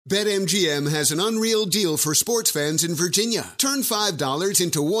BetMGM has an unreal deal for sports fans in Virginia. Turn $5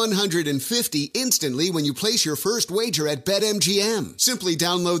 into $150 instantly when you place your first wager at BetMGM. Simply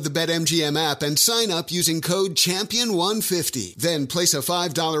download the BetMGM app and sign up using code CHAMPION150. Then place a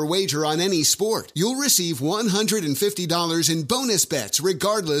 $5 wager on any sport. You'll receive $150 in bonus bets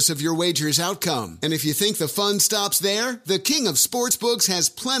regardless of your wager's outcome. And if you think the fun stops there, the King of Sportsbooks has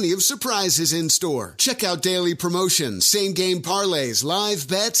plenty of surprises in store. Check out daily promotions, same-game parlays, live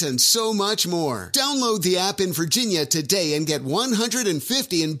bets, and so much more. Download the app in Virginia today and get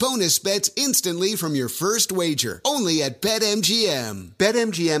 $150 in bonus bets instantly from your first wager. Only at BetMGM.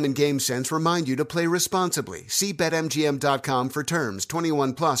 BetMGM and GameSense remind you to play responsibly. See BetMGM.com for terms.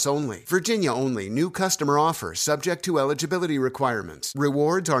 21 plus only. Virginia only. New customer offer. Subject to eligibility requirements.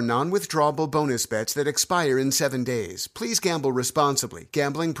 Rewards are non-withdrawable bonus bets that expire in 7 days. Please gamble responsibly.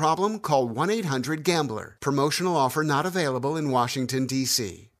 Gambling problem? Call 1-800-GAMBLER. Promotional offer not available in Washington,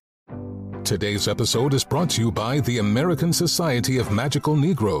 D.C. Today's episode is brought to you by the American Society of Magical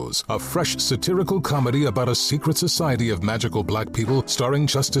Negroes, a fresh satirical comedy about a secret society of magical black people starring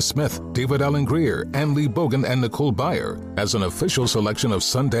Justice Smith, David Allen Greer, Ann Lee Bogan, and Nicole Byer. As an official selection of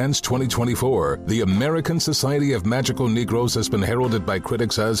Sundance 2024, the American Society of Magical Negroes has been heralded by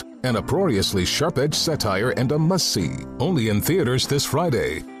critics as an uproariously sharp-edged satire and a must-see. Only in theaters this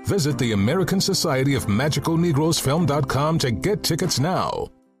Friday. Visit the American Society of Magical Negroes Film.com to get tickets now.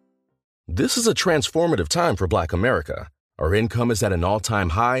 This is a transformative time for Black America. Our income is at an all-time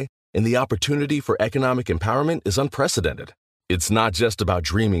high, and the opportunity for economic empowerment is unprecedented. It's not just about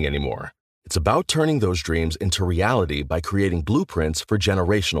dreaming anymore. It's about turning those dreams into reality by creating blueprints for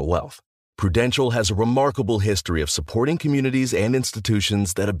generational wealth. Prudential has a remarkable history of supporting communities and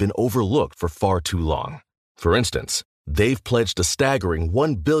institutions that have been overlooked for far too long. For instance, they've pledged a staggering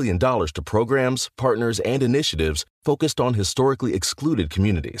 $1 billion to programs, partners, and initiatives focused on historically excluded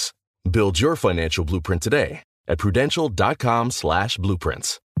communities. Build your financial blueprint today at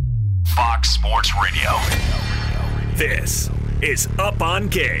prudential.com/blueprints. Fox Sports Radio. This is Up on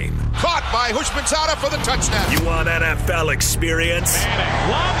Game. Caught by Hushmanzada for the touchdown. You want NFL experience?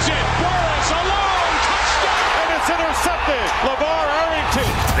 Manning lobs it. Burris alone. Touchdown. And it's intercepted. LeVar Arrington.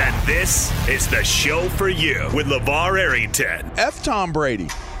 Then this is the show for you with LeVar Arrington. F. Tom Brady.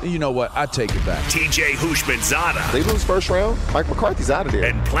 You know what? I take it back. TJ Hushmanzada. They lose first round. Mike McCarthy's out of there.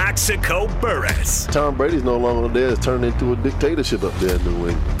 And Plaxico Burris. Tom Brady's no longer there. It's turned into a dictatorship up there in New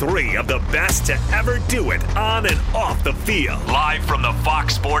England. Three of the best to ever do it on and off the field. Live from the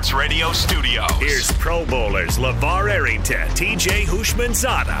Fox Sports Radio studios. Here's Pro Bowlers LeVar Arrington, TJ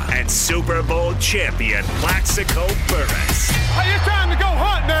Hushmanzada, and Super Bowl champion Plaxico Burris. Hey, it's time to go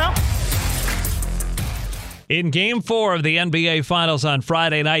hunt now. In Game 4 of the NBA Finals on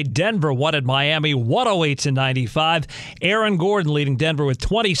Friday night, Denver won at Miami 108-95. Aaron Gordon leading Denver with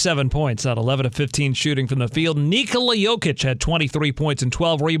 27 points on 11 of 15 shooting from the field. Nikola Jokic had 23 points and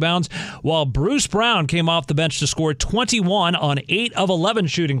 12 rebounds, while Bruce Brown came off the bench to score 21 on 8 of 11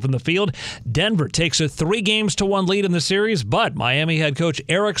 shooting from the field. Denver takes a 3-1 lead in the series, but Miami head coach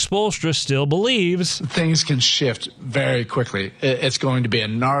Eric Spoelstra still believes things can shift very quickly. It's going to be a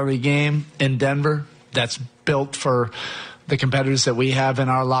gnarly game in Denver that's built for the competitors that we have in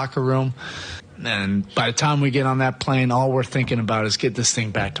our locker room. And by the time we get on that plane, all we're thinking about is get this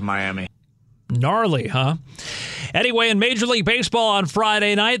thing back to Miami. Gnarly, huh? Anyway, in Major League Baseball on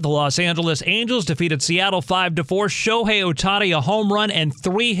Friday night, the Los Angeles Angels defeated Seattle 5-4. Shohei Ohtani a home run and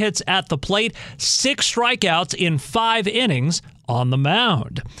 3 hits at the plate, 6 strikeouts in 5 innings on the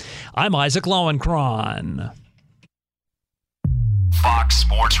mound. I'm Isaac Lowenkron. Fox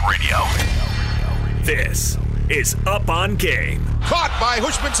Sports Radio. This is Up on Game. Caught by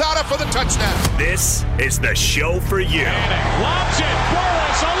Hushmanzada for the touchdown. This is the show for you. Manning lobs it.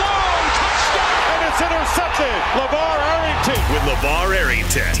 Burris alone. Touchdown. And it's intercepted. LeVar Arrington. With LeVar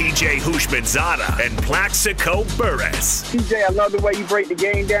Arrington, TJ Hushmanzada, and Plaxico Burris. TJ, I love the way you break the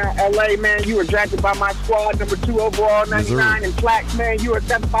game down. LA, man, you were drafted by my squad, number 2 overall, 99. And Plax, man, you were a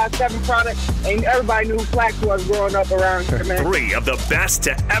 757 product. And everybody knew who Plax was growing up around here, man. 3 of the best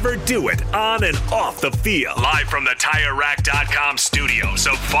to ever do it on and off the field. Live from the TireRack.com studios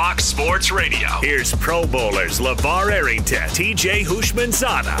of Fox Sports Radio. Here's Pro Bowlers LeVar Arrington, TJ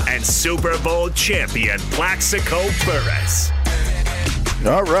Hushmanzada, and Super Bowl champion Plaxico Burris.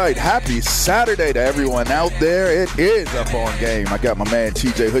 All right, happy Saturday to everyone out there. It is Up on Game. I got my man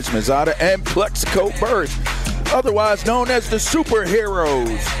TJ Hushmanzada and Plaxico Burris, otherwise known as the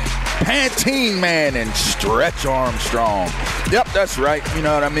superheroes, Pantene Man and Stretch Armstrong. Yep, that's right. You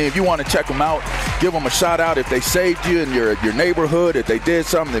know what I mean? If you want to check them out, Give them a shout-out if they saved you in your neighborhood, if they did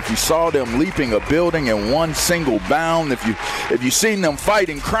something, if you saw them leaping a building in one single bound, if you seen them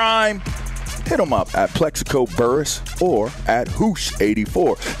fighting crime. Hit them up at Plexico Burris or at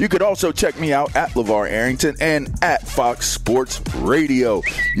Hoosh84. You could also check me out at LeVar Arrington and at Fox Sports Radio.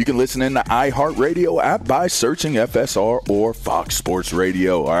 You can listen in the iHeartRadio app by searching FSR or Fox Sports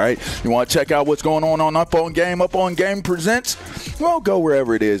Radio. All right. You want to check out what's going on Up On Game? Up On Game presents. Well, go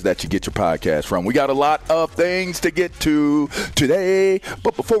wherever it is that you get your podcast from. We got a lot of things to get to today.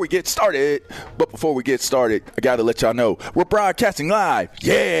 But before we get started, I got to let y'all know we're broadcasting live.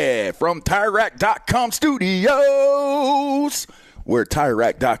 Yeah, from TireRack.com studios. We're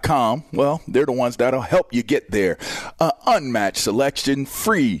TireRack.com. Well, they're the ones that'll help you get there. Unmatched selection,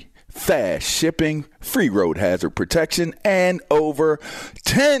 free fast shipping, free road hazard protection, and over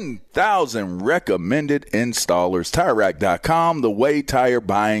 10,000 recommended installers. TireRack.com, the way tire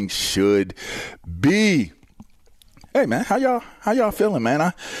buying should be. Hey, man, how y'all feeling, man?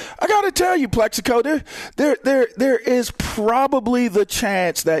 I got to tell you, Plexico, there is probably the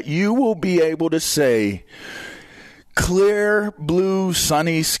chance that you will be able to say clear, blue,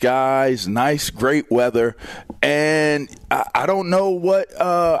 sunny skies, nice, great weather, and I don't know what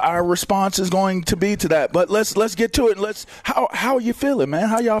our response is going to be to that, but let's get to it. How are you feeling, man?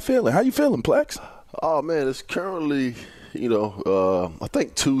 How y'all feeling? How you feeling, Plex? Oh, man, it's currently – I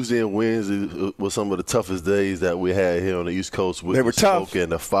think Tuesday and Wednesday was some of the toughest days that we had here on the East Coast with the smoke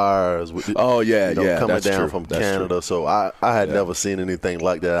and the fires. Coming down from Canada. True. So I had never seen anything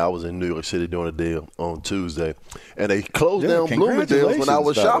like that. I was in New York City during the day on Tuesday, and they closed down Bloomingdale's when I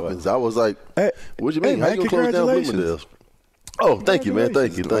was shopping. I was like, "What do you mean? How you gonna close down Bloomingdale's?" Oh, thank you, man.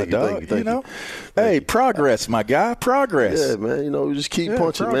 Thank you. Hey, progress, my guy. Progress. Yeah, man. You just keep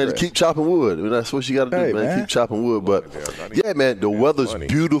punching, progress. Man. Just keep chopping wood. I mean, that's what you got to do, man. Keep chopping wood. But, yeah, man, the weather's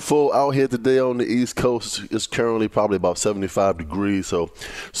beautiful out here today on the East Coast. It's currently probably about 75 degrees. So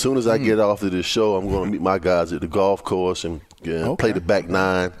as soon as I get off of this show, I'm going to meet my guys at the golf course and play the back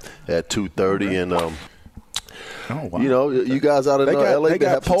nine at 2:30. And, you guys out in L.A. They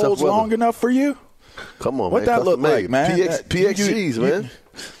got poles long enough for you? Come on, what man. What that look like, man? PXGs, man.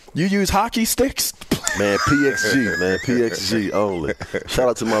 You use hockey sticks? Man, PXG, man. PXG only. Shout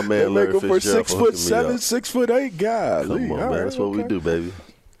out to my man Larry Fitzgerald for 6'7", 6'8" guy. Come on, man. That's what we do, baby.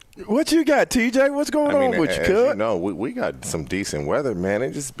 What you got, TJ? What's going on with you, cuz? We got some decent weather, man.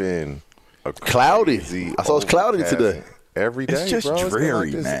 It's just been cloudy. I saw it's cloudy today. Every day, it's just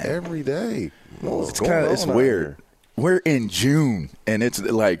dreary, man. Every day. It's weird. We're in June, and it's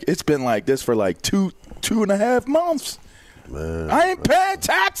been like this for like two and a half months. Man, I ain't paying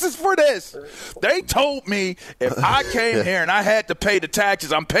taxes for this. They told me if I came here and I had to pay the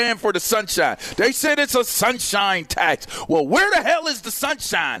taxes, I'm paying for the sunshine. They said it's a sunshine tax. Well, where the hell is the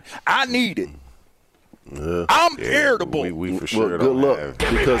sunshine? I need it. I'm irritable. We for sure good luck,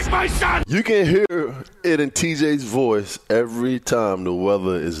 because you can hear it in TJ's voice every time the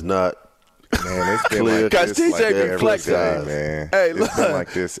weather is not. Man, it's been like this TJ every day, man. Hey, it's been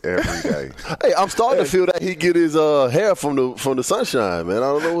like this every day. Hey, I'm starting to feel that he get his hair from the sunshine, man. I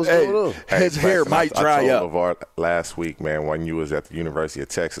don't know what's going on. His hair might dry up. I told LeVar last week, man, when you was at the University of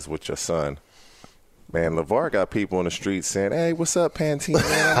Texas with your son. Man, LeVar got people on the street saying, "Hey, what's up, Pantene?"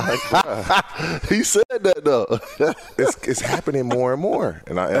 Man, I'm like, bruh. He said that though. it's happening more and more.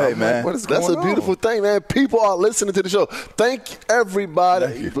 And I'm man, like, what is going on? That's a beautiful thing, man. People are listening to the show. Thank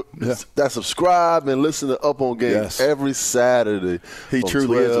everybody that subscribe and listen to Up On Game every Saturday. He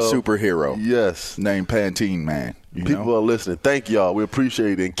truly is a superhero. Yes, named Pantene Man. People are listening. Thank y'all. We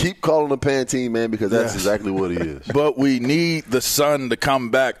appreciate it. And keep calling him Pantene, man, because that's exactly what he is. But we need the sun to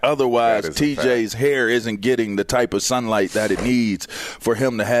come back. Otherwise, TJ's hair isn't getting the type of sunlight that it needs for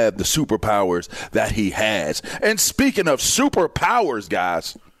him to have the superpowers that he has. And speaking of superpowers,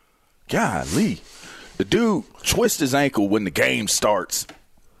 guys, golly, the dude twists his ankle when the game starts.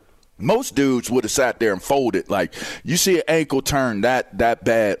 Most dudes would have sat there and folded. Like, you see an ankle turn that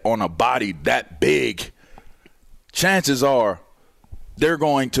bad on a body that big, chances are they're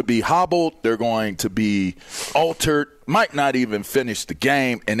going to be hobbled, they're going to be altered, might not even finish the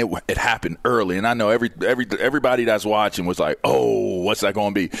game, and it happened early. And I know everybody that's watching was like, "Oh, what's that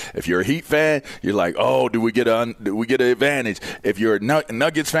going to be?" If you're a Heat fan, you're like, "Oh, do we get an advantage?" If you're a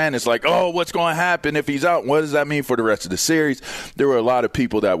Nuggets fan, it's like, "Oh, what's going to happen if he's out? What does that mean for the rest of the series?" There were a lot of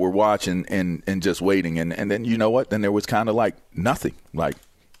people that were watching and just waiting, and then you know what? Then there was kind of like nothing. Like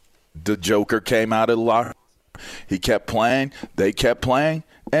the Joker came out of the locker. He kept playing, they kept playing,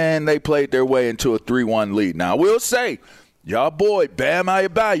 and they played their way into a 3-1 lead. Now, I will say, y'all boy, Bam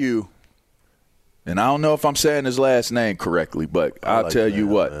Adebayo, and I don't know if I'm saying his last name correctly, but I'll tell you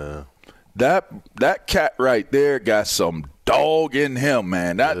what, That cat right there got some dog in him,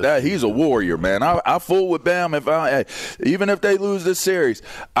 man. That he's a warrior, man. I fool with Bam even if they lose this series.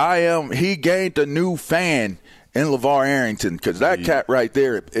 He gained a new fan in LeVar Arrington because that cat right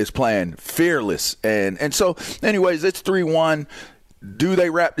there is playing fearless. And so, anyways, it's 3-1. Do they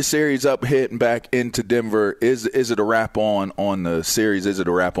wrap the series up heading back into Denver? Is it a wrap on the series? Is it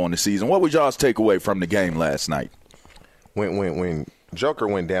a wrap on the season? What was y'all's takeaway from the game last night? When Joker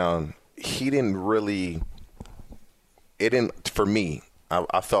went down, he didn't really – it didn't – for me,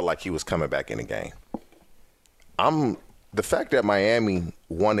 I felt like he was coming back in the game. The fact that Miami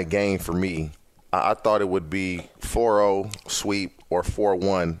won the game for me, I thought it would be 4-0 sweep or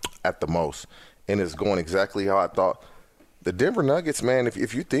 4-1 at the most, and it's going exactly how I thought. The Denver Nuggets, man,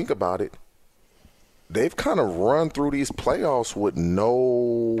 if you think about it, they've kind of run through these playoffs with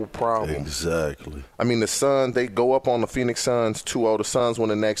no problem. Exactly. I mean, the Suns, they go up on the Phoenix Suns 2-0. The Suns win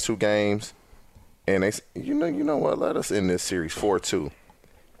the next two games. And they, you know what, let us end this series 4-2.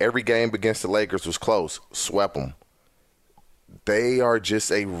 Every game against the Lakers was close. Swept them. They are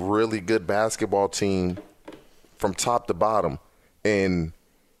just a really good basketball team from top to bottom. And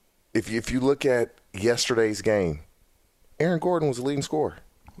if you look at yesterday's game, Aaron Gordon was the leading scorer.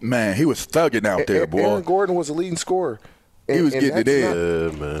 Man, he was thugging out there, boy. Aaron Gordon was the leading scorer. He was getting it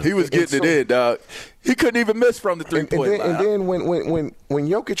in. Man. He was getting it in, dog. He couldn't even miss from the three-point line. And then when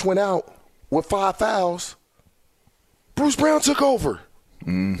Jokic went out with 5 fouls, Bruce Brown took over.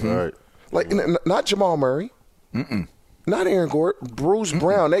 Mm-hmm. Right. Like, not Jamal Murray. Not Aaron Gordon. Bruce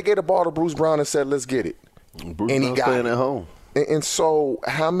Brown. They gave the ball to Bruce Brown and said, let's get it. Bruce and he Brown's got staying it. At home. And so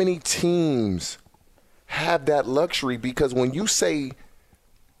how many teams have that luxury? Because when you say,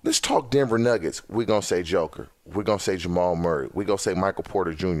 let's talk Denver Nuggets, we're going to say Joker. We're going to say Jamal Murray. We're going to say Michael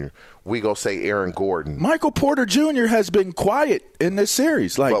Porter Jr. We're going to say Aaron Gordon. Michael Porter Jr. has been quiet in this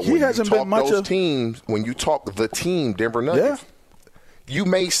series. Like, he hasn't been much of teams. When you talk the team, Denver Nuggets, you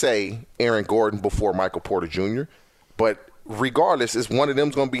may say Aaron Gordon before Michael Porter Jr., but regardless, it's one of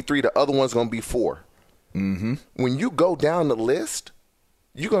them's going to be 3, the other one's going to be 4. Mm-hmm. When you go down the list,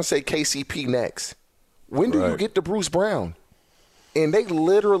 you're going to say KCP next. When do you get to Bruce Brown? And they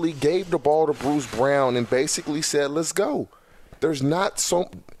literally gave the ball to Bruce Brown and basically said, let's go. There's not so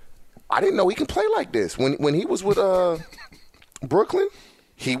 – I didn't know he can play like this. When he was with Brooklyn,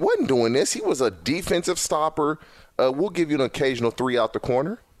 he wasn't doing this. He was a defensive stopper. We'll give you an occasional 3 out the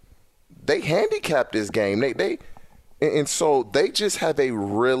corner. They handicapped this game. And so they just have a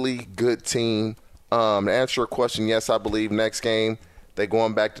really good team. To answer your question, yes, I believe next game – they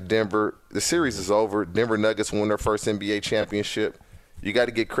going back to Denver. The series is over. Denver Nuggets won their first NBA championship. You got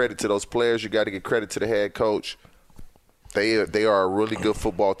to get credit to those players. You got to get credit to the head coach. They are a really good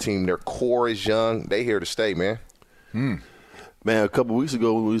football team. Their core is young. They here to stay, man. Man, a couple weeks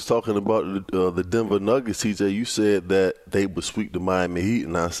ago when we was talking about the Denver Nuggets, TJ, you said that they would sweep the Miami Heat,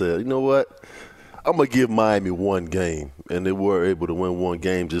 and I said, you know what? I'm going to give Miami one game. And they were able to win one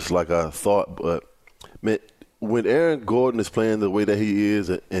game just like I thought. But, man, when Aaron Gordon is playing the way that he is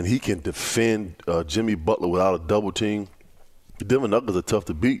and he can defend Jimmy Butler without a double team, the Denver Nuggets are tough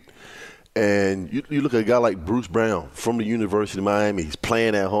to beat. And you look at a guy like Bruce Brown from the University of Miami. He's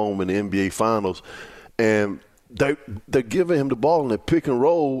playing at home in the NBA Finals. And they're giving him the ball in the pick and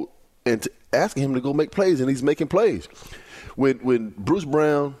roll and asking him to go make plays, and he's making plays. When Bruce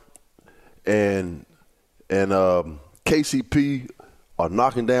Brown and KCP are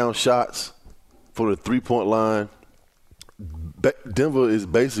knocking down shots for the three-point line, Denver is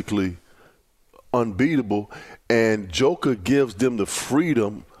basically unbeatable, and Joker gives them the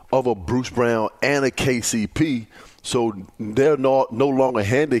freedom of a Bruce Brown and a KCP, so they're no longer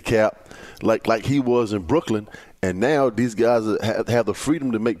handicapped like he was in Brooklyn, and now these guys have the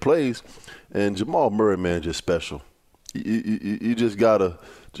freedom to make plays, and Jamal Murray, man, just special. You just got to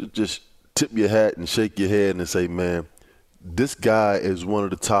just tip your hat and shake your head and say, man, this guy is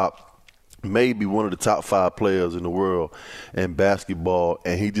maybe one of the top 5 players in the world in basketball,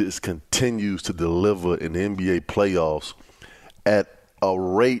 and he just continues to deliver in the NBA playoffs at a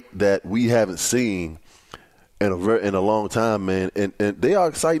rate that we haven't seen in a long time, man. And they are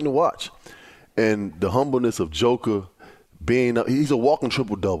exciting to watch. And the humbleness of Joker he's a walking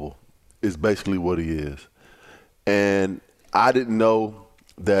triple-double is basically what he is. And I didn't know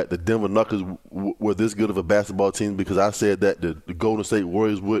that the Denver Nuggets were this good of a basketball team because I said that the Golden State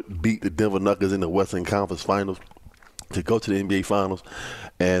Warriors would beat the Denver Nuggets in the Western Conference Finals to go to the NBA Finals.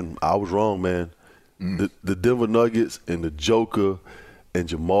 And I was wrong, man. The Denver Nuggets and the Joker and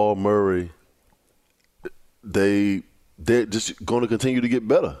Jamal Murray, they're just going to continue to get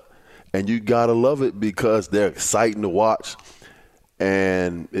better. And you got to love it because they're exciting to watch.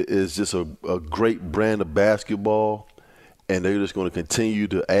 and it's just a great brand of basketball, and they're just going to continue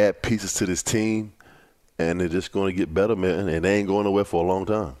to add pieces to this team, and they're just going to get better, man, and they ain't going nowhere for a long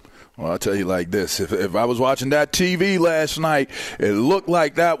time. Well, I'll tell you like this. If I was watching that TV last night, it looked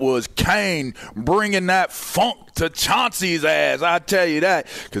like that was Kane bringing that funk to Chauncey's ass. I tell you that,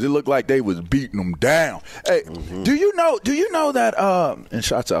 because it looked like they was beating them down. Hey, do you know that? And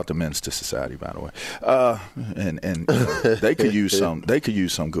shouts out to Minister Society, by the way. And they could use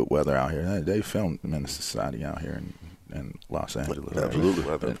some good weather out here. They filmed Minister Society out here in Los Angeles.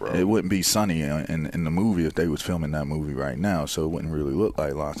 Absolutely. It wouldn't be sunny in the movie if they was filming that movie right now, so it wouldn't really look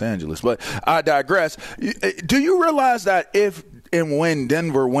like Los Angeles. But I digress. Do you realize that if and when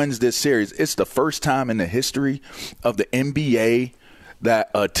Denver wins this series, it's the first time in the history of the NBA that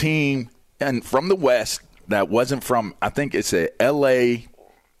a team from the West that wasn't from, I think it's L.A.,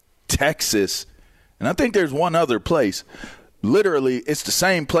 Texas, and I think there's one other place. Literally, it's the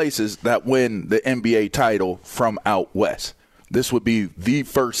same places that win the NBA title from out west. This would be the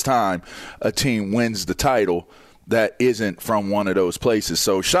first time a team wins the title that isn't from one of those places.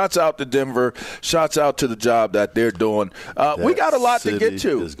 So shouts out to Denver. Shouts out to the job that they're doing. We got a lot to get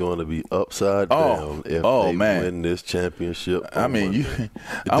to. It's going to be upside down if they win this championship. I mean,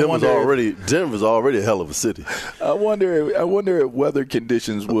 Denver's already a hell of a city. I wonder if weather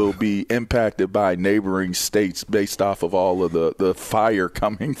conditions will be impacted by neighboring states based off of all of the fire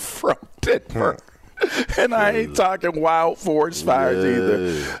coming from Denver. And I ain't talking wild forest fires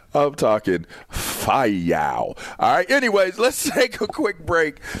either. I'm talking fire. All right. Anyways, let's take a quick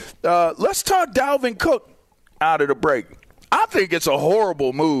break. Let's talk Dalvin Cook out of the break. I think it's a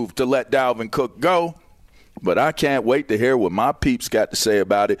horrible move to let Dalvin Cook go, but I can't wait to hear what my peeps got to say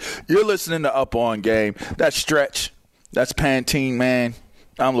about it. You're listening to Up On Game. That's Stretch. That's Pantene Man.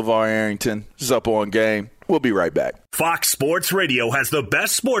 I'm LeVar Arrington. This is Up On Game. We'll be right back. Fox Sports Radio has the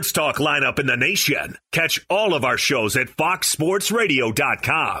best sports talk lineup in the nation. Catch all of our shows at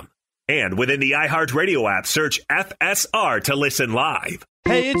foxsportsradio.com. And within the iHeartRadio app, search FSR to listen live.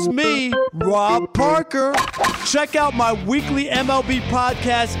 Hey, it's me, Rob Parker. Check out my weekly MLB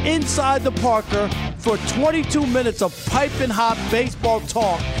podcast, Inside the Parker, for 22 minutes of piping hot baseball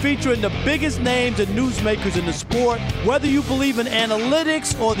talk featuring the biggest names and newsmakers in the sport. Whether you believe in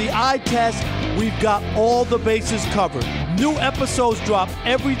analytics or the eye test, we've got all the bases covered. New episodes drop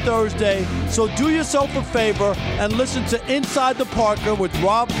every Thursday, so do yourself a favor and listen to Inside the Parker with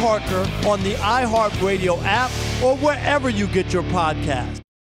Rob Parker on the iHeartRadio app or wherever you get your podcast.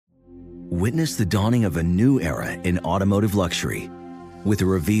 Witness the dawning of a new era in automotive luxury with a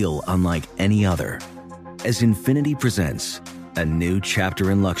reveal unlike any other as Infiniti presents a new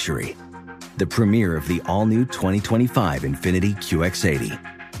chapter in luxury, the premiere of the all-new 2025 Infiniti QX80.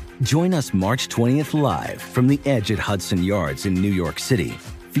 Join us March 20th live from the Edge at Hudson Yards in New York City,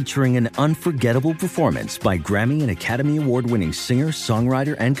 featuring an unforgettable performance by Grammy and Academy Award-winning singer,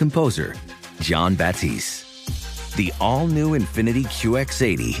 songwriter, and composer, Jon Batiste. The all-new Infiniti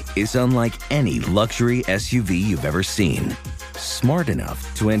QX80 is unlike any luxury SUV you've ever seen. Smart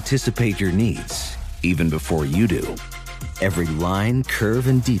enough to anticipate your needs, even before you do. Every line, curve,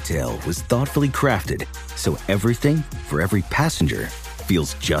 and detail was thoughtfully crafted, so everything for every passenger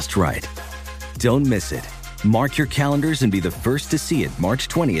feels just right. Don't miss it. Mark your calendars and be the first to see it March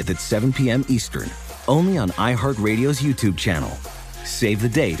 20th at 7 p.m. Eastern, only on iHeartRadio's YouTube channel. Save the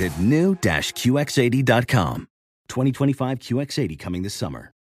date at new-QX80.com. 2025 QX80 coming this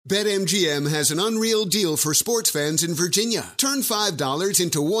summer. BetMGM has an unreal deal for sports fans in Virginia. Turn $5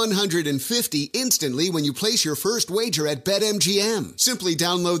 into $150 instantly when you place your first wager at BetMGM. Simply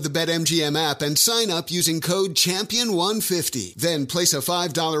download the BetMGM app and sign up using code CHAMPION150. Then place a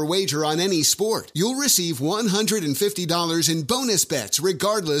 $5 wager on any sport. You'll receive $150 in bonus bets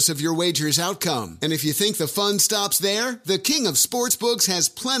regardless of your wager's outcome. And if you think the fun stops there, the King of Sportsbooks has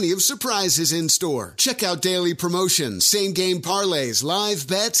plenty of surprises in store. Check out daily promotions, same-game parlays, live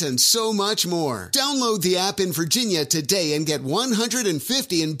bets, and so much more. Download the app in Virginia today and get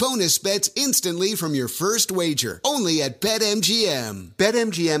 $150 in bonus bets instantly from your first wager. Only at BetMGM.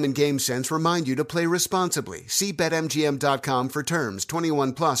 BetMGM and GameSense remind you to play responsibly. See BetMGM.com for terms.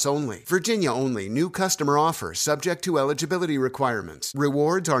 21 plus only. Virginia only. New customer offer. Subject to eligibility requirements.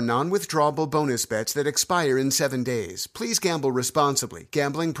 Rewards are non-withdrawable bonus bets that expire in 7 days. Please gamble responsibly.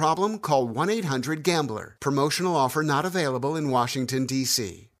 Gambling problem? Call 1-800-GAMBLER. Promotional offer not available in Washington,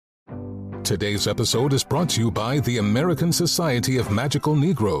 D.C. Today's episode is brought to you by the American Society of Magical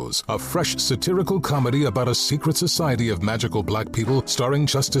Negroes, a fresh satirical comedy about a secret society of magical black people starring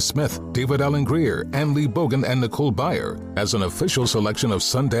Justice Smith, David Allen Greer, Ann Lee Bogan, and Nicole Byer. As an official selection of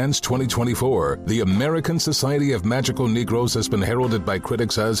Sundance 2024, the American Society of Magical Negroes has been heralded by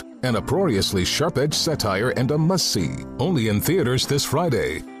critics as an uproariously sharp-edged satire and a must-see. Only in theaters this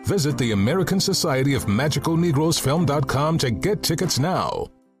Friday. Visit the American Society of Magical Negroes Film.com to get tickets now.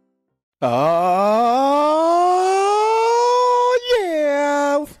 Oh,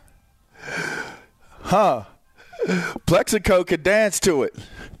 yeah. Huh. Plexico could dance to it.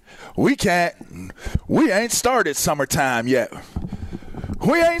 We can't. We ain't started summertime yet.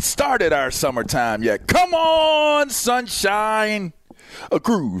 We ain't started our summertime yet. Come on, sunshine. A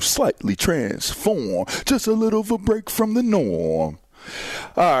groove slightly transformed. Just a little of a break from the norm.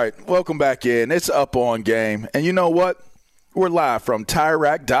 All right, welcome back in. It's Up On Game. And you know what? We're live from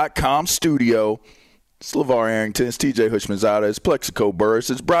TireRack.com studio. It's LeVar Arrington. It's TJ Hushmanzada. It's Plexico Burris.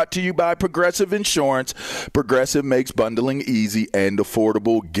 It's brought to you by Progressive Insurance. Progressive makes bundling easy and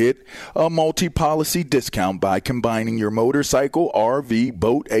affordable. Get a multi-policy discount by combining your motorcycle, RV,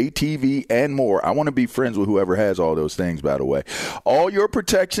 boat, ATV, and more. I want to be friends with whoever has all those things, by the way. All your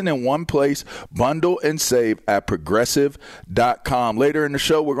protection in one place. Bundle and save at Progressive.com. Later in the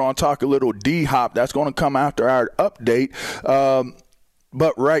show, we're going to talk a little D-Hop. That's going to come after our update.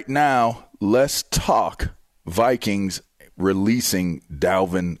 But right now, let's talk Vikings releasing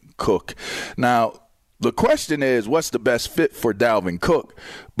Dalvin Cook. Now, the question is, what's the best fit for Dalvin Cook?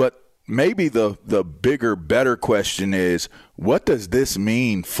 But maybe the bigger, better question is, what does this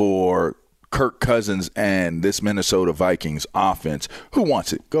mean for Kirk Cousins and this Minnesota Vikings offense? Who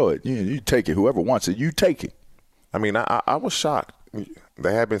wants it? Go ahead. You take it. Whoever wants it, you take it. I mean, I was shocked.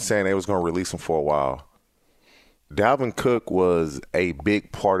 They had been saying they was going to release him for a while. Dalvin Cook was a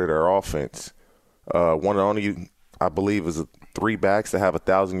big part of their offense. One of the only, I believe, is 3 backs that have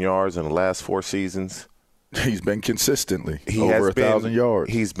 1,000 yards in the last 4 seasons. He's been consistently over 1,000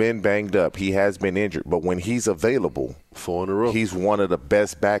 yards. He's been banged up. He has been injured. But when he's available, 4 in a row. He's one of the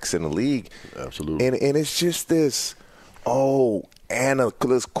best backs in the league. Absolutely. And it's just this,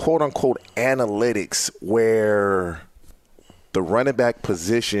 this quote-unquote analytics where the running back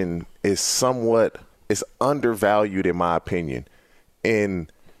position is somewhat – is undervalued, in my opinion, in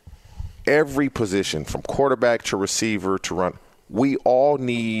every position, from quarterback to receiver to run. We all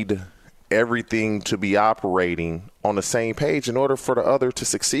need everything to be operating on the same page in order for the other to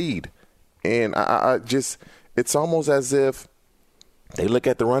succeed. And I just, it's almost as if they look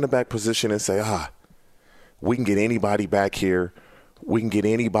at the running back position and say, we can get anybody back here. We can get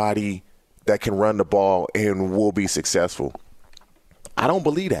anybody that can run the ball and we'll be successful. I don't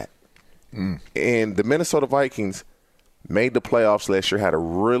believe that. And the Minnesota Vikings made the playoffs last year, had a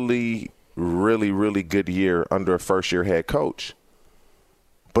really, really, really good year under a first-year head coach.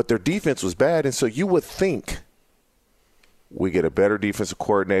 But their defense was bad, and so you would think we get a better defensive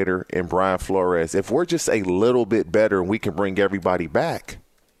coordinator in Brian Flores. If we're just a little bit better and we can bring everybody back,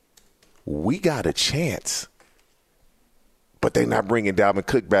 we got a chance. But they're not bringing Dalvin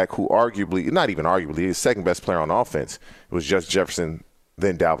Cook back, who arguably, not even arguably, is second-best player on offense. It was just Jefferson,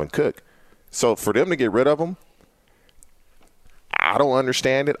 then Dalvin Cook. So for them to get rid of him, I don't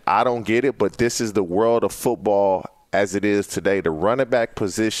understand it. I don't get it. But this is the world of football as it is today. The running back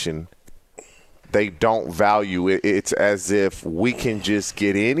position, they don't value it. It's as if we can just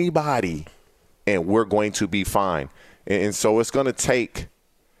get anybody and we're going to be fine. And so it's going to take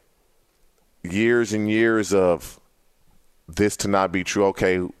years and years of this to not be true.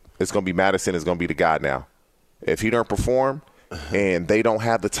 Okay, it's going to be Madison is going to be the guy now. If he don't perform – and they don't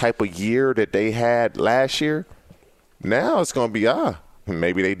have the type of year that they had last year, now it's going to be,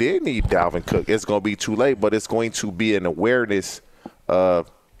 maybe they did need Dalvin Cook. It's going to be too late, but it's going to be an awareness of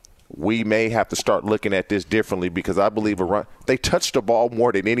we may have to start looking at this differently because I believe they touch the ball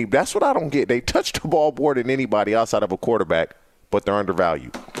more than any – that's what I don't get. They touch the ball more than anybody outside of a quarterback, but they're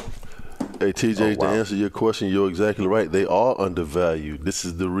undervalued. Hey, TJ, to answer your question, you're exactly right. They are undervalued. This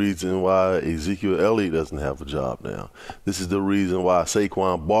is the reason why Ezekiel Elliott doesn't have a job now. This is the reason why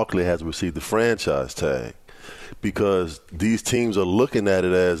Saquon Barkley has received the franchise tag, because these teams are looking at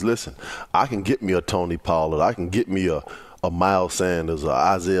it as, listen, I can get me a Tony Pollard. I can get me a Miles Sanders, or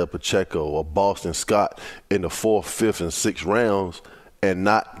Isaiah Pacheco, or Boston Scott in the 4th, 5th, and 6th rounds and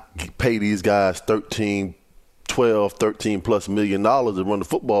not pay these guys $12, $13+ million to run the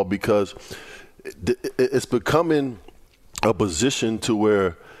football, because it's becoming a position to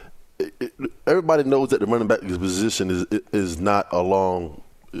where everybody knows that the running back position is not a long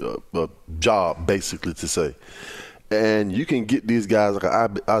job, basically, to say. And you can get these guys like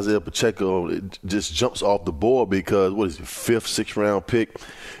Isaiah Pacheco, it just jumps off the board because, what is he, 5th, 6th round pick?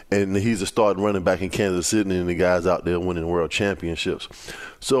 And he's a starting running back in Kansas City, and the guy's out there winning world championships.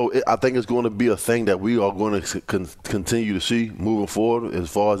 So I think it's going to be a thing that we are going to continue to see moving forward as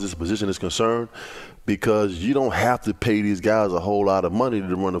far as this position is concerned, because you don't have to pay these guys a whole lot of money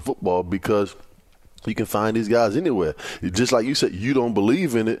to run the football because you can find these guys anywhere. Just like you said, you don't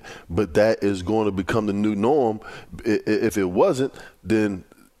believe in it, but that is going to become the new norm. If it wasn't, then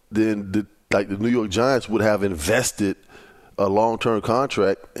the New York Giants would have invested a long-term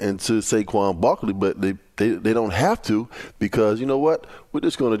contract into Saquon Barkley, but they don't have to, because you know what? We're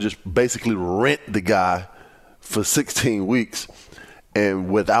just going to just basically rent the guy for 16 weeks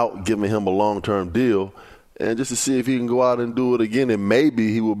and without giving him a long-term deal, and just to see if he can go out and do it again, and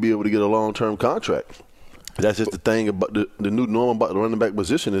maybe he will be able to get a long-term contract. That's just the thing about the new norm about the running back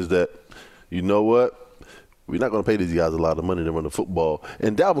position is that, you know what, we're not going to pay these guys a lot of money to run the football.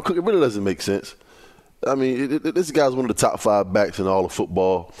 And Dalvin Cook, it really doesn't make sense. I mean, this guy's one of the top 5 backs in all of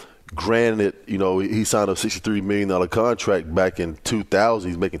football. Granted, you know, he signed a $63 million contract back in 2000.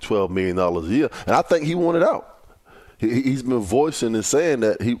 He's making $12 million a year. And I think he wanted out. He's been voicing and saying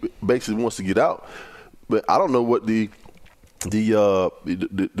that he basically wants to get out. But I don't know what the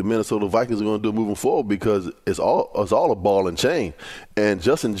Minnesota Vikings are going to do moving forward, because it's all a ball and chain. And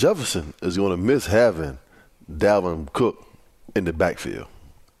Justin Jefferson is going to miss having Dalvin Cook in the backfield.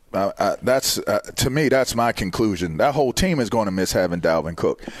 To me, that's my conclusion. That whole team is going to miss having Dalvin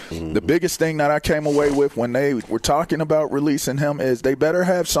Cook. Mm-hmm. The biggest thing that I came away with when they were talking about releasing him is they better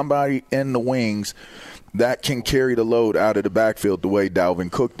have somebody in the wings that can carry the load out of the backfield the way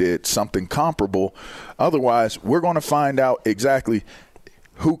Dalvin Cook did, something comparable. Otherwise, we're going to find out exactly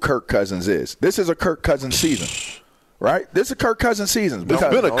who Kirk Cousins is. This is a Kirk Cousins season, right? This is a Kirk Cousins season. It's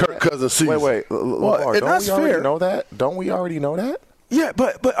been a Kirk Cousins season. Wait. Lamar, don't we already know that? Don't we already know that? Yeah,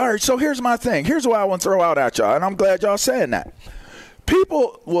 but all right, so here's my thing. Here's what I want to throw out at y'all, and I'm glad y'all saying that.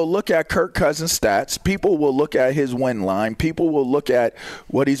 People will look at Kirk Cousins' stats. People will look at his win line. People will look at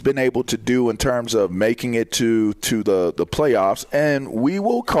what he's been able to do in terms of making it to the playoffs, and we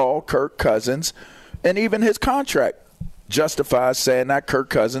will call Kirk Cousins, and even his contract justifies saying that Kirk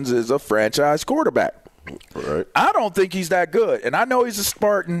Cousins is a franchise quarterback. Right. I don't think he's that good, and I know he's a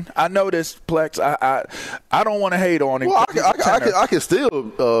Spartan. I know this, Plex. I don't want to hate on him. Well, I can still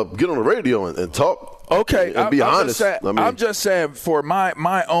get on the radio and talk. Okay, and be honest. I'm just saying, for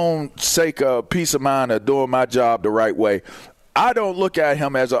my own sake of peace of mind of doing my job the right way, I don't look at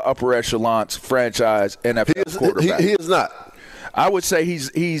him as an upper echelon franchise NFL quarterback. He is not. I would say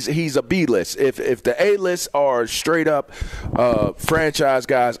he's a B list. If the A list are straight up franchise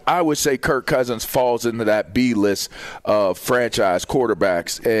guys, I would say Kirk Cousins falls into that B list of franchise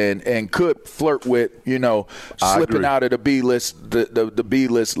quarterbacks and could flirt with, slipping out of the B list, the B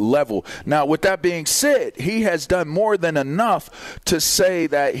list level. Now, with that being said, he has done more than enough to say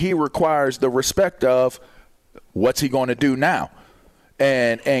that he requires the respect of what's he going to do now.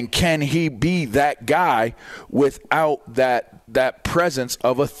 And can he be that guy without that presence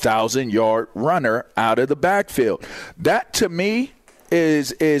of a 1,000-yard runner out of the backfield? That, to me,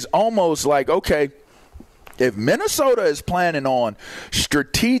 is almost like, okay, if Minnesota is planning on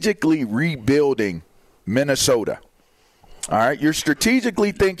strategically rebuilding Minnesota, all right, you're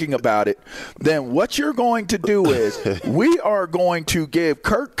strategically thinking about it, then what you're going to do is we are going to give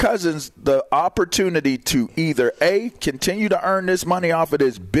Kirk Cousins the opportunity to either A, continue to earn this money off of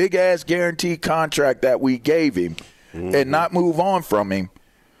this big-ass guaranteed contract that we gave him and not move on from him,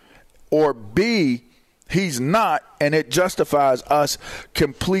 or B, he's not, and it justifies us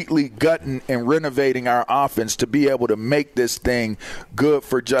completely gutting and renovating our offense to be able to make this thing good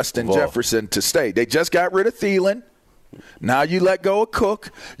for Justin Jefferson to stay. They just got rid of Thielen. Now you let go of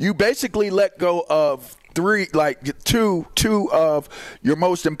Cook. You basically let go of two of your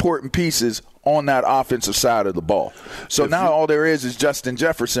most important pieces on that offensive side of the ball. So now all there is Justin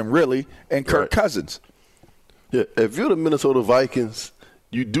Jefferson, really, and Kirk Cousins. Yeah, if you're the Minnesota Vikings,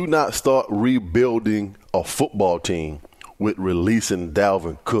 you do not start rebuilding a football team with releasing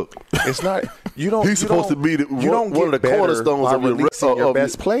Dalvin Cook. It's not. You don't. He's supposed to be one of the cornerstones of your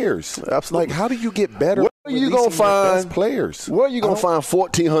best players. Absolutely. Like, how do you get better? Where are you gonna find best players? Where are you gonna find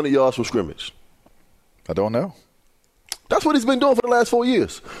 1,400 yards from scrimmage? I don't know. That's what he's been doing for the last 4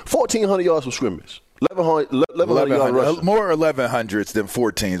 years. 1,400 yards from scrimmage. 1,100 yards rushing. More 1,100s than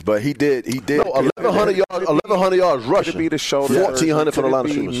 14s, but he did. No, 1,100 yards rushing. Could be the shoulder. 1,400 for the line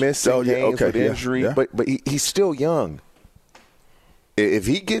of scrimmage. Missing games with injury, but he's still young. if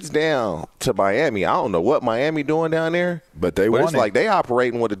he gets down to Miami, I don't know what Miami doing down there. But it's like they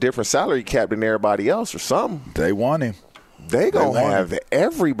operating with a different salary cap than everybody else or something. They want him. They going to have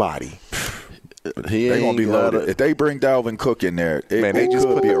everybody. They're going to be loaded. If they bring Dalvin Cook in there, they just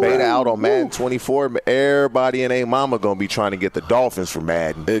put the beta out on Madden 24. Everybody and their mama going to be trying to get the Dolphins for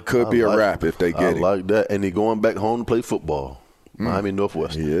Madden. It could be a wrap if they get it. I like that. And they're going back home to play football. Miami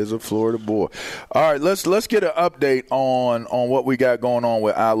Northwestern. He is a Florida boy. All right, let's get an update on what we got going on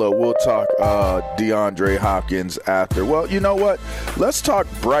with Ilo. We'll talk DeAndre Hopkins after. Well, you know what? Let's talk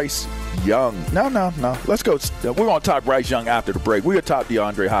Bryce Young. No. Let's go. We're going to talk Bryce Young after the break. We're going to talk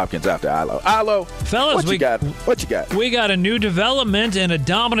DeAndre Hopkins after Ilo. Fellas, what you got? We got a new development and a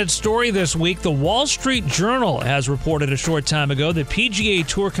dominant story this week. The Wall Street Journal has reported a short time ago that PGA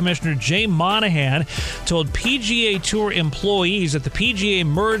Tour Commissioner Jay Monahan told PGA Tour employees that the PGA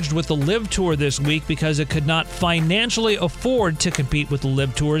merged with the LIV Tour this week because it could not financially afford to compete with the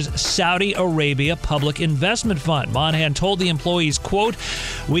LIV Tour's Saudi Arabia Public Investment Fund. Monahan told the employees, quote,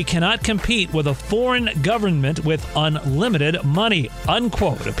 "We cannot compete with a foreign government with unlimited money,"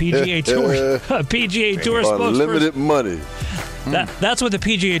 unquote. A PGA Tour spokesperson. Unlimited money. That's what the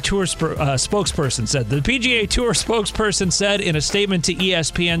PGA Tour spokesperson said. The PGA Tour spokesperson said in a statement to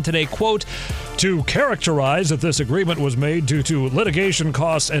ESPN today, quote, "To characterize that this agreement was made due to litigation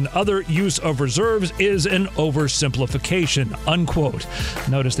costs and other use of reserves is an oversimplification," unquote.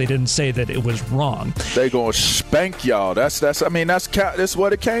 Notice they didn't say that it was wrong. They gonna spank y'all. That's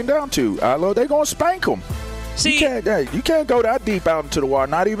what it came down to. Ilo, they gonna spank them. See, you can't go that deep out into the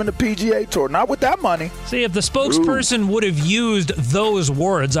water. Not even the PGA Tour. Not with that money. See, if the spokesperson would have used those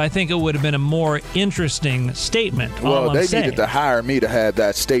words, I think it would have been a more interesting statement. Well, they needed to hire me to have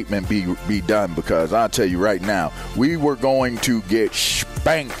that statement be done, because I'll tell you right now, we were going to get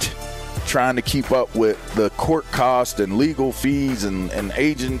spanked trying to keep up with the court cost and legal fees and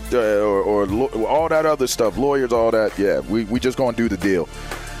agent or all that other stuff, lawyers, all that. Yeah, we just going to do the deal.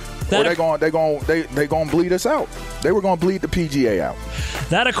 Or they going to bleed us out. They were going to bleed the PGA out.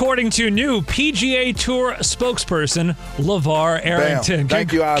 That, according to new PGA Tour spokesperson LeVar Arrington.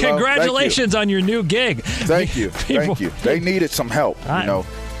 Thank you, Ilo. Congratulations on your new gig. Thank you. Thank you. They needed some help, you know.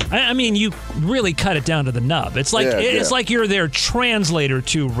 I mean, you really cut it down to the nub. It's like like you're their translator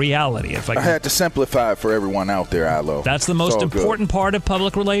to reality. I had to simplify it for everyone out there, Ilo. That's the most important part of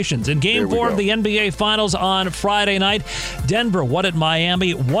public relations. In Game 4 of the NBA Finals on Friday night, Denver won at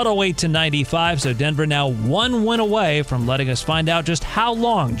Miami 108-95. So Denver now 1 win away from letting us find out just how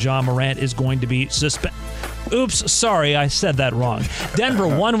long John Morant is going to be suspended. Oops, sorry, I said that wrong. Denver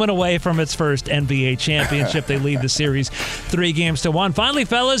 1 win away from its first NBA championship. They lead the series 3-1. Finally,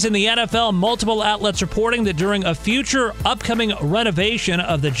 fellas, in the NFL, multiple outlets reporting that during a future upcoming renovation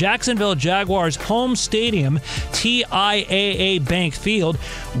of the Jacksonville Jaguars' home stadium, TIAA Bank Field,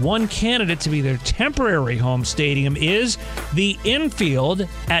 one candidate to be their temporary home stadium is the infield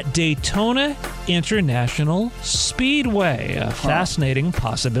at Daytona International Speedway. A fascinating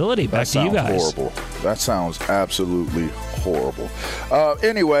possibility. Back to you guys. Horrible. That sounds absolutely horrible.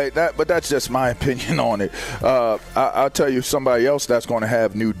 Anyway, but that's just my opinion on it. I'll tell you, somebody else that's going to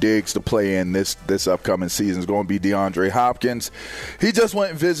have new digs to play in this upcoming season is going to be DeAndre Hopkins. He just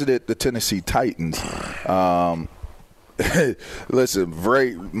went and visited the Tennessee Titans. Listen,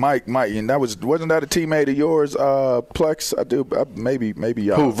 Mike, and wasn't that a teammate of yours, Plex? Maybe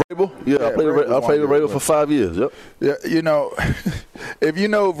y'all. Who, Vrabel? Yeah, I played with Vrabel for 5 years. Yep. Yeah, you know, if you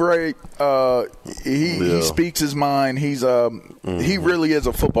know Vrabel, he speaks his mind. He's he really is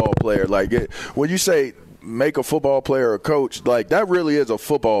a football player. Like when you say make a football player a coach, like that really is a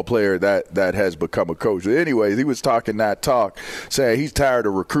football player that has become a coach. Anyways, he was talking that talk, saying he's tired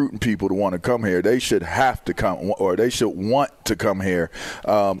of recruiting people to want to come here. They should have to come, or they should want to come here.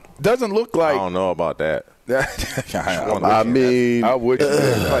 Doesn't look like. I don't know about that. I mean, I would.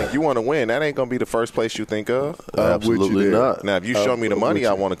 Like, you want to win. That ain't going to be the first place you think of. Absolutely not. Now, if you show me the money,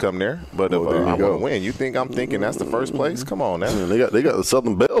 I want to come there. But if I want to win, you think I'm thinking that's the first place? Come on, now. I mean, they got the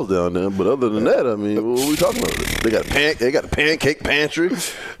Southern Bells down there. But other than that, I mean, what are we talking about? They got the Pancake Pantry.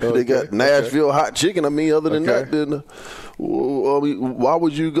 They got Nashville hot chicken. I mean, other than that, then why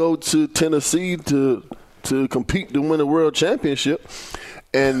would you go to Tennessee to compete to win a world championship?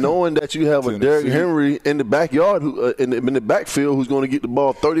 And knowing that you have a Derrick Henry in the backyard, in the backfield, who's going to get the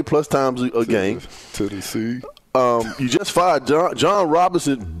ball 30-plus times a game. Tennessee. You just fired John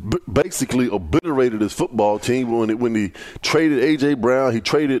Robinson. Basically obliterated his football team when he traded A.J. Brown. He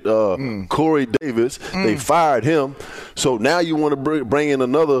traded Corey Davis. They fired him. So now you want to bring in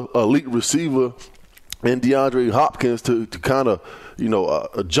another elite receiver and DeAndre Hopkins to kind of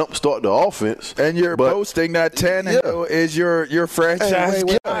jump start the offense. And you're boasting that Tannehill is your franchise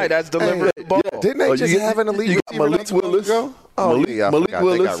guy that's delivering the ball. Didn't they just have an elite receiver Malik Willis? Malik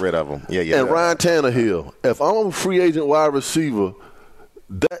Willis. They got rid of him. And Ryan Tannehill. If I'm a free agent wide receiver,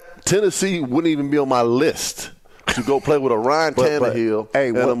 that Tennessee wouldn't even be on my list to go play with a Ryan Tannehill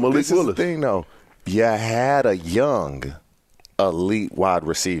and a Malik this Willis. Is the thing, though. You had a young elite wide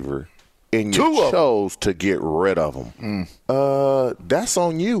receiver, and you chose to get rid of him. That's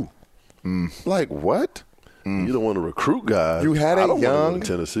on you. Like, what? You don't want to recruit guys. You had a young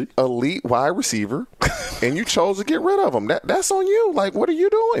Tennessee elite wide receiver, and you chose to get rid of him. That's on you. Like, what are you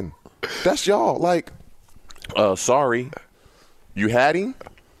doing? That's y'all. Like, sorry. You had him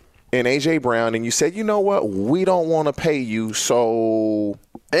and A.J. Brown, and you said, you know what? We don't want to pay you, so.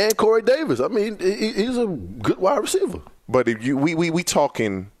 And Corey Davis. I mean, he's a good wide receiver. But if we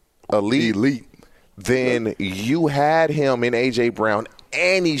talking elite, then you had him in A.J. Brown,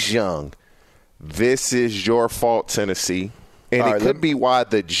 and he's young. This is your fault, Tennessee. And it could be why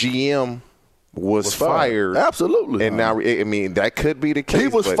the GM was fired. Absolutely. And now, I mean, that could be the case. He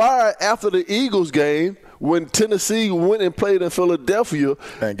was fired after the Eagles game when Tennessee went and played in Philadelphia,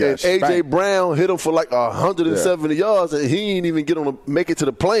 and A.J. Brown hit him for like 170 yards, and he didn't even make it to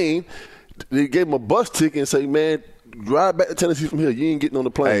the plane. They gave him a bus ticket and say, man, drive back to Tennessee from here. You ain't getting on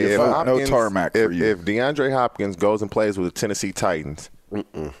the plane. Hey, no tarmac for you. If DeAndre Hopkins goes and plays with the Tennessee Titans,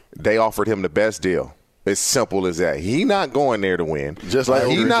 they offered him the best deal. It's simple as that. He not going there to win. Just like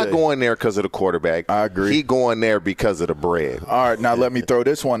he not going there because of the quarterback. I agree. He going there because of the bread. All right, now let me throw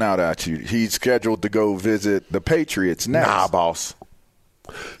this one out at you. He's scheduled to go visit the Patriots next. Nah, boss.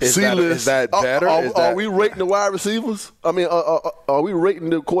 Is that better? Are we rating the wide receivers? I mean, are we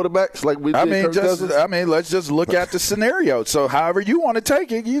rating the quarterbacks like we did? Let's just look at the scenario. So, however you want to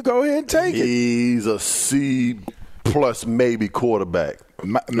take it, you go ahead and take it. He's a C plus maybe quarterback.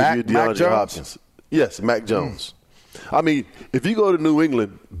 Mac Jones? Hopkins. Yes, Mac Jones. I mean, if you go to New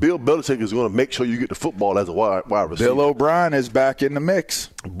England, Bill Belichick is going to make sure you get the football as a wide receiver. Bill O'Brien is back in the mix.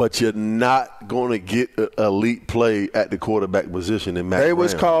 But you're not going to get elite play at the quarterback position in Mac Brown. They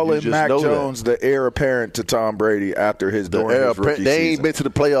was calling Mac Jones the heir apparent to Tom Brady after his rookie season. They ain't been to the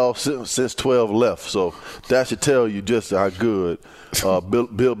playoffs since 12 left. So that should tell you just how good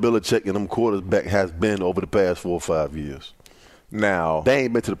Bill Belichick and them quarterback has been over the past 4 or 5 years. Now they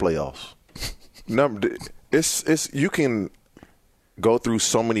ain't been to the playoffs. It's you can go through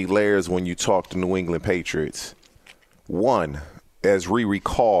so many layers when you talk to New England Patriots. One, as we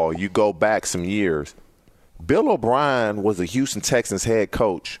recall, you go back some years, Bill O'Brien was the Houston Texans head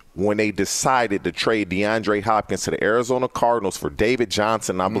coach when they decided to trade DeAndre Hopkins to the Arizona Cardinals for David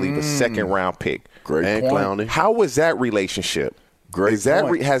Johnson, I believe, a second-round pick. Great point. How was that relationship? Has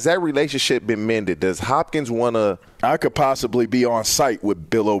that relationship been mended? Does Hopkins want to – I could possibly be on site with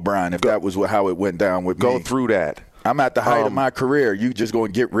Bill O'Brien if that was how it went down with me. Go through that. I'm at the height of my career. You just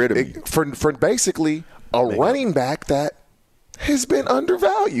going to get rid of me. For basically a running back that has been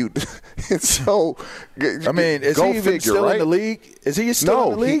undervalued. And so, I mean, is he even still in the league? Is he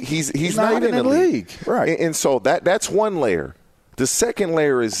still in the league? He's not in the league. Right. And so that's one layer. The second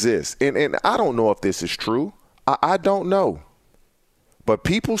layer is this, and I don't know if this is true. I don't know. But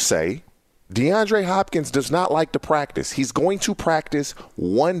people say DeAndre Hopkins does not like to practice. He's going to practice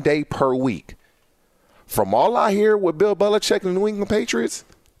 1 day per week. From all I hear with Bill Belichick and the New England Patriots,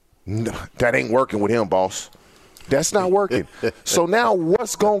 no, that ain't working with him, boss. That's not working. So now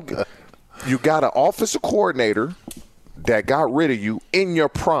what's going – you got an offensive coordinator that got rid of you in your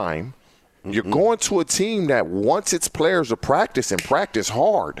prime. You're going to a team that wants its players to practice and practice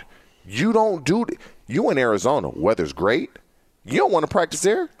hard. You don't do – you in Arizona, weather's great. You don't want to practice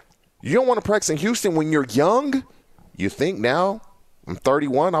there. You don't want to practice in Houston when you're young. You think now, I'm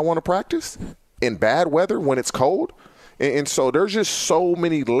 31, I want to practice in bad weather when it's cold. And so there's just so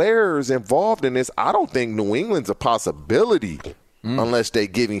many layers involved in this. I don't think New England's a possibility unless they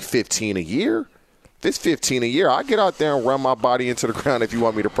give me 15 a year. This 15 a year, I get out there and run my body into the ground if you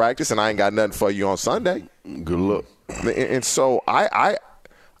want me to practice, and I ain't got nothing for you on Sunday. Good luck. And so I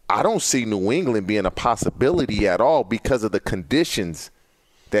don't see New England being a possibility at all because of the conditions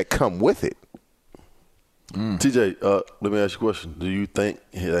that come with it. TJ, let me ask you a question. Do you think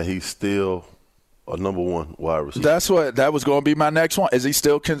that he's still a number one wide receiver? That was going to be my next one. Is he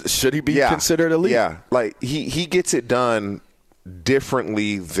still should he be considered elite? Yeah, like he gets it done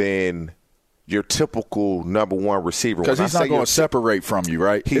differently than your typical number one receiver. Because he's not going to separate from you,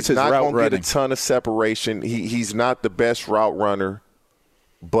 right? He's not going to get a ton of separation. He's not the best route runner.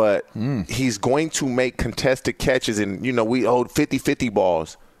 But he's going to make contested catches, and, we hold 50-50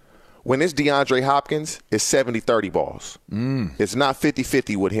 balls. When it's DeAndre Hopkins, it's 70-30 balls. It's not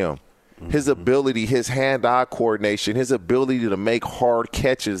 50-50 with him. His ability, his hand-eye coordination, his ability to make hard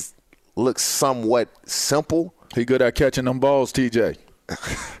catches looks somewhat simple. He good at catching them balls, TJ.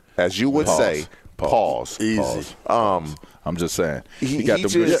 As you would say, pause. Easy. Pause. I'm just saying. He got the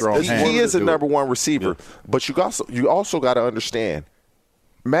good strong hands. He is a number one receiver. Yeah. But you also got to understand,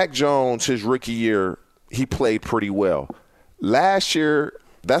 Mac Jones, his rookie year, he played pretty well. Last year,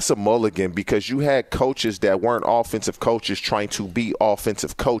 that's a mulligan because you had coaches that weren't offensive coaches trying to be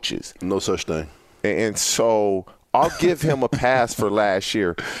offensive coaches. No such thing. And so I'll give him a pass for last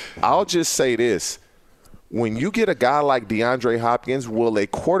year. I'll just say this. When you get a guy like DeAndre Hopkins, will a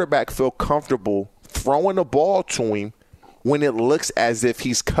quarterback feel comfortable throwing the ball to him when it looks as if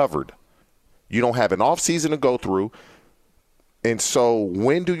he's covered? You don't have an offseason to go through. And so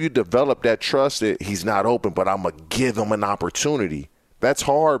when do you develop that trust that he's not open, but I'm going to give him an opportunity? That's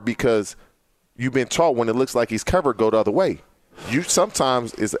hard because you've been taught when it looks like he's covered, go the other way. You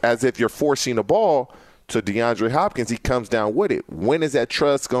sometimes it's as if you're forcing the ball to DeAndre Hopkins. He comes down with it. When is that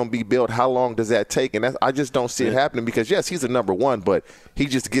trust going to be built? How long does that take? And I just don't see it happening because, yes, he's a number one, but he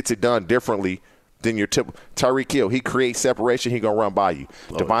just gets it done differently than your typical. Tyreek Hill, he creates separation, he going to run by you.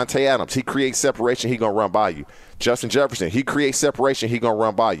 Devontae Adams, he creates separation, he going to run by you. Justin Jefferson, he creates separation, he going to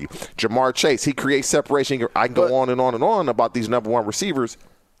run by you. Jamar Chase, he creates separation. I can go on and on and on about these number one receivers.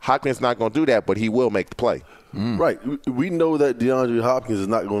 Hopkins not going to do that, but he will make the play. Right. We know that DeAndre Hopkins is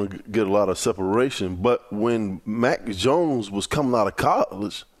not going to get a lot of separation, but when Mac Jones was coming out of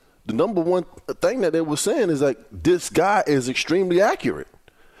college, the number one thing that they were saying is like, this guy is extremely accurate.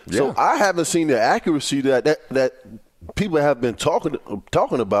 Yeah. So I haven't seen the accuracy that people have been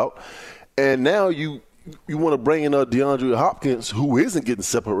talking about, and now you want to bring in DeAndre Hopkins, who isn't getting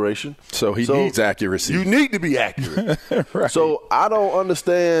separation. So he needs accuracy. You need to be accurate. Right. So I don't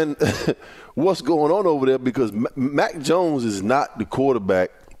understand what's going on over there because Mac Jones is not the quarterback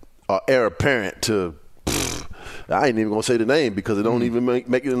or heir apparent to I ain't even going to say the name because it don't even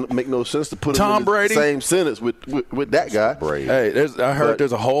make no sense to put Tom him in Brady. the same sentence with that guy. Brady. Hey, I heard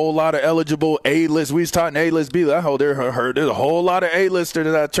there's a whole lot of eligible A-list. We was talking A-list B. I heard there's a whole lot of A-listers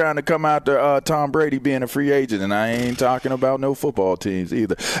that are trying to come after Tom Brady being a free agent, and I ain't talking about no football teams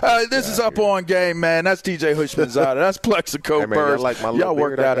either. This is Up On Game, man. That's TJ Hushmanzada. That's Plexico Burst. Like y'all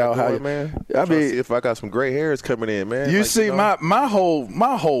work that out, how man. I mean, see if I got some gray hairs coming in, man. You see, my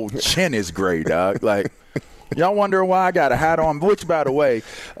whole chin is gray, dog. Like. Y'all wonder why I got a hat on, which, by the way,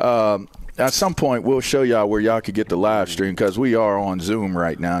 at some point we'll show y'all where y'all could get the live stream because we are on Zoom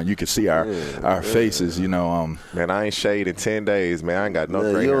right now. You can see our faces, you know. Man, I ain't shaved in 10 days, man. I ain't got no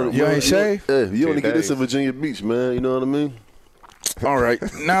gray hair. You ain't shaved? You only get this in Virginia Beach, man. You know what I mean? All right.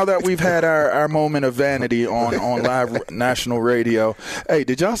 Now that we've had our moment of vanity on live national radio, hey,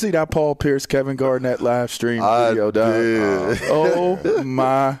 did y'all see that Paul Pierce, Kevin Garnett live stream video, dog? Did. Oh,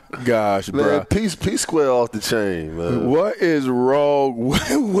 my gosh, bro. Man, P Square off the chain, man. What is wrong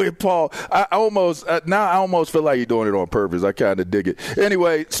with Paul? I almost feel like he's doing it on purpose. I kind of dig it.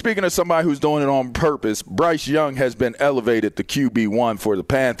 Anyway, speaking of somebody who's doing it on purpose, Bryce Young has been elevated to QB1 for the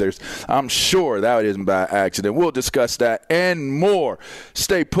Panthers. I'm sure that isn't by accident. We'll discuss that and more.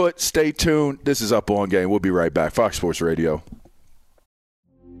 Stay put, stay tuned. This is Up On Game. We'll be right back. Fox Sports Radio.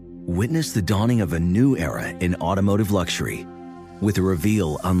 Witness the dawning of a new era in automotive luxury with a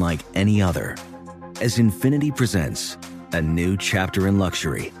reveal unlike any other as Infiniti presents a new chapter in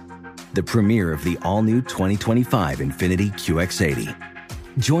luxury, the premiere of the all-new 2025 Infiniti QX80.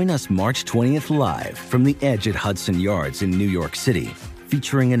 Join us March 20th live from the Edge at Hudson Yards in New York City,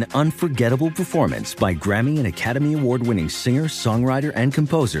 featuring an unforgettable performance by Grammy and Academy Award-winning singer, songwriter, and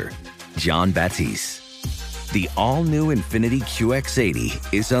composer, Jon Batiste. The all-new Infiniti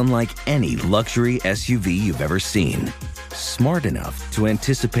QX80 is unlike any luxury SUV you've ever seen. Smart enough to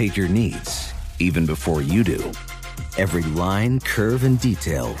anticipate your needs, even before you do. Every line, curve, and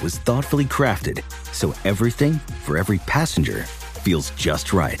detail was thoughtfully crafted, so everything for every passenger feels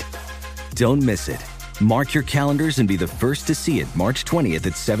just right. Don't miss it. Mark your calendars and be the first to see it March 20th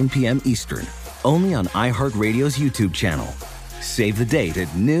at 7 p.m. Eastern, only on iHeartRadio's YouTube channel. Save the date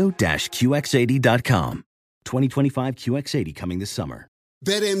at new-QX80.com. 2025 QX80 coming this summer.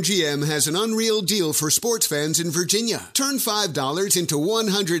 BetMGM has an unreal deal for sports fans in Virginia. Turn $5 into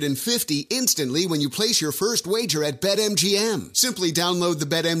 $150 instantly when you place your first wager at BetMGM. Simply download the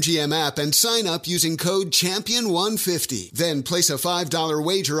BetMGM app and sign up using code CHAMPION150. Then place a $5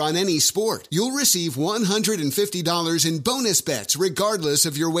 wager on any sport. You'll receive $150 in bonus bets regardless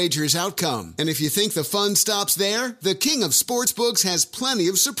of your wager's outcome. And if you think the fun stops there, the king of sportsbooks has plenty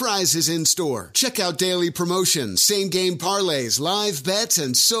of surprises in store. Check out daily promotions, same-game parlays, live bets, bets,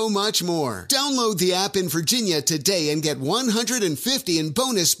 and so much more. Download the app in Virginia today and get $150 in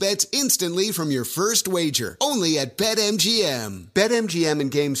bonus bets instantly from your first wager. Only at BetMGM. BetMGM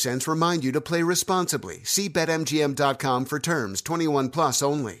and GameSense remind you to play responsibly. See BetMGM.com for terms. 21 plus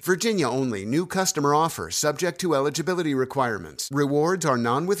only. Virginia only. New customer offer subject to eligibility requirements. Rewards are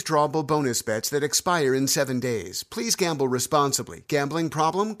non-withdrawable bonus bets that expire in 7 days. Please gamble responsibly. Gambling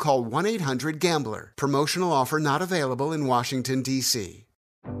problem? Call 1-800-GAMBLER. Promotional offer not available in Washington, D.C.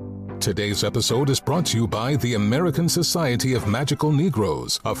 Today's episode is brought to you by the American Society of Magical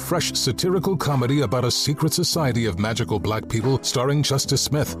Negroes, a fresh satirical comedy about a secret society of magical black people starring Justice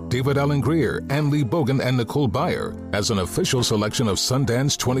Smith, David Allen Greer, Ann Lee Bogan, and Nicole Byer. As an official selection of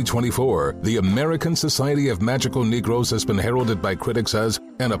Sundance 2024, the American Society of Magical Negroes has been heralded by critics as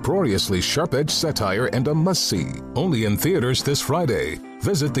an uproariously sharp-edged satire and a must-see. Only in theaters this Friday.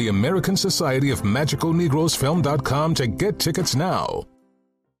 Visit the American Society of Magical Negroes Film.com to get tickets now.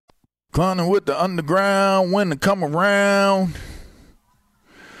 Climbing with the underground when they come around.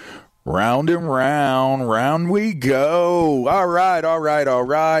 Round and round, round we go. All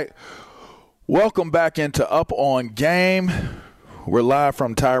right. Welcome back into Up On Game. We're live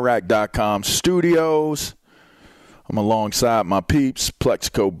from TireRack.com studios. I'm alongside my peeps,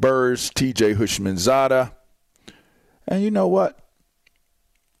 Plexico Burrs, TJ Hushmanzada. And you know what?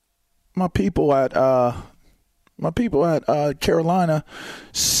 My people at Carolina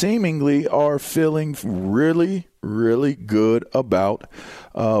seemingly are feeling really, really good about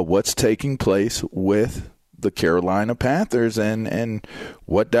what's taking place with the Carolina Panthers and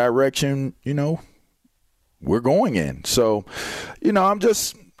what direction, we're going in. So, I'm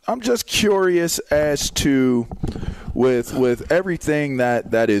just curious as to with everything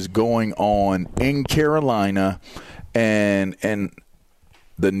that is going on in Carolina and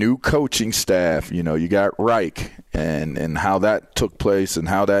the new coaching staff, you got Reich and how that took place and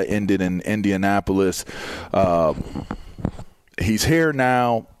how that ended in Indianapolis. He's here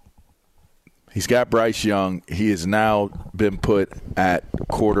now. He's got Bryce Young. He has now been put at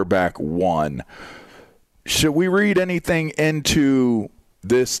quarterback 1. Should we read anything into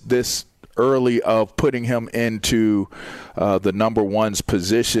this early of putting him into the number 1's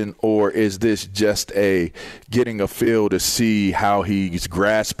position, or is this just getting a feel to see how he's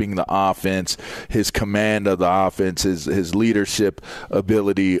grasping the offense, his command of the offense, his leadership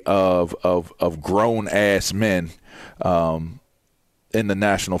ability of grown ass men in the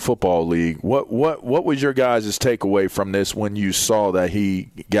National Football League? What was your guys' takeaway from this when you saw that he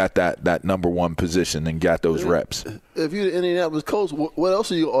got that number 1 position and got those reps? If you're the Indianapolis coach, what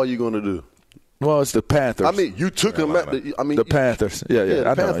else are you going to do? Well, it's the Panthers. I mean, you took him at the Panthers. Yeah,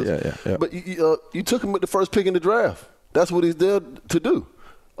 I know. Panthers. Yeah. But you took him with the first pick in the draft. That's what he's there to do.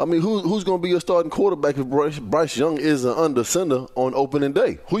 I mean, who's going to be your starting quarterback if Bryce Young is an under center on opening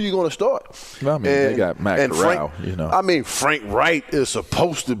day? Who are you going to start? Well, I mean, they got Matt Corral, I mean, Frank Wright is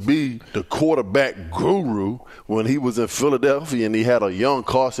supposed to be the quarterback guru when he was in Philadelphia and he had a young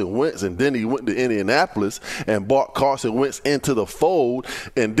Carson Wentz, and then he went to Indianapolis and brought Carson Wentz into the fold,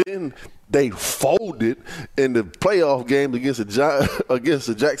 and then they folded in the playoff game against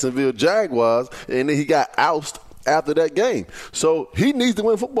the Jacksonville Jaguars, and then he got ousted after that game. So he needs to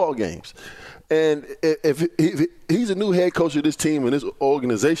win football games. And if he's a new head coach of this team and this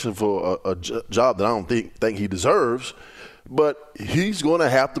organization for a job that I don't think he deserves, but he's going to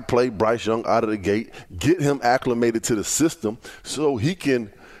have to play Bryce Young out of the gate, get him acclimated to the system so he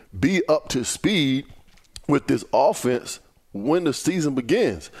can be up to speed with this offense when the season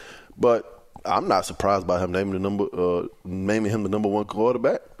begins. But I'm not surprised by him naming him the number 1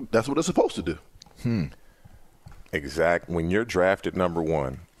 quarterback. That's what they're supposed to do. Exactly. When you're drafted number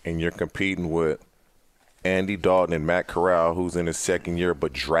 1 and you're competing with Andy Dalton and Matt Corral, who's in his second year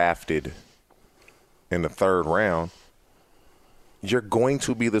but drafted in the 3rd round, you're going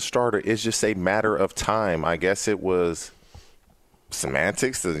to be the starter. It's just a matter of time. I guess it was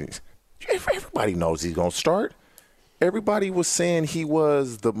semantics. Everybody knows he's going to start. Everybody was saying he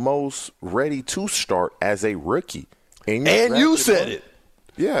was the most ready to start as a rookie. And you said it.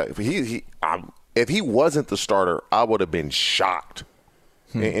 Yeah. If he wasn't the starter, I would have been shocked.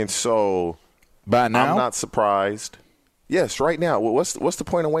 And so by now, I'm not surprised. Yes, right now. What's the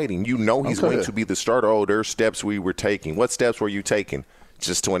point of waiting? You know he's going to be the starter. Oh, there's steps we were taking. What steps were you taking?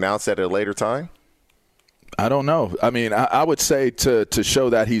 Just to announce that at a later time? I don't know. I mean, I would say to show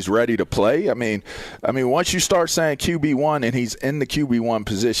that he's ready to play. I mean, once you start saying QB1 and he's in the QB1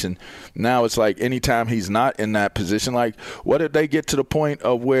 position, now it's like anytime he's not in that position, like what if they get to the point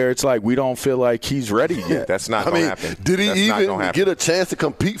of where it's like we don't feel like he's ready yet? That's not going to happen. Did he even get a chance to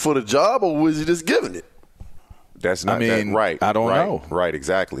compete for the job, or was he just giving it? That's not right. I don't know. Right,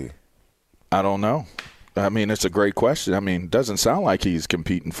 exactly. I don't know. I mean, it's a great question. I mean, it doesn't sound like he's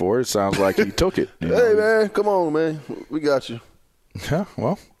competing for it. It sounds like he took it. Hey, man, come on, man. We got you. Yeah,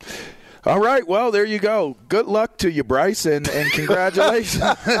 well. All right, well, there you go. Good luck to you, Bryce, and congratulations.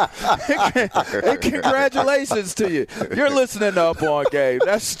 And congratulations to you. You're listening to Up On Game.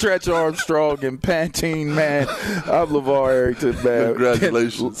 That's Stretch Armstrong and Pantene, man. I'm LeVar Arrington, man.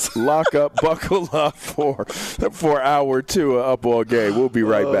 Congratulations. Lock up, buckle up for hour 2 of Up On Game. We'll be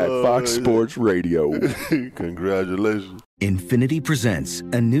right back. Fox Sports Radio. Congratulations. Infiniti presents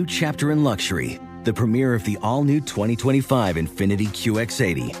a new chapter in luxury, the premiere of the all-new 2025 Infiniti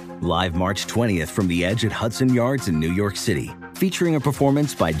QX80, live March 20th from the Edge at Hudson Yards in New York City, featuring a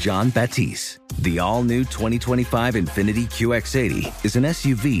performance by John Batiste. The all-new 2025 Infiniti QX80 is an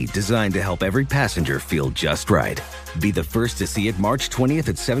SUV designed to help every passenger feel just right. Be the first to see it March 20th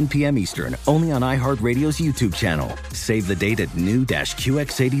at 7 p.m. Eastern, only on iHeartRadio's YouTube channel. Save the date at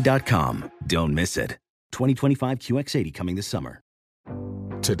new-QX80.com. Don't miss it. 2025 QX80 coming this summer.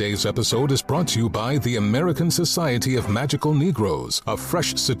 Today's episode is brought to you by the American Society of Magical Negroes, a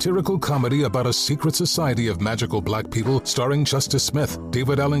fresh satirical comedy about a secret society of magical black people starring Justice Smith,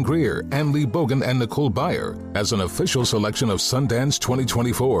 David Allen Greer, Ann Lee Bogan, and Nicole Byer. As an official selection of Sundance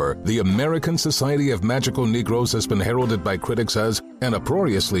 2024, the American Society of Magical Negroes has been heralded by critics as an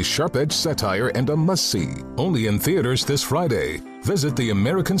uproariously sharp-edged satire and a must-see. Only in theaters this Friday. Visit the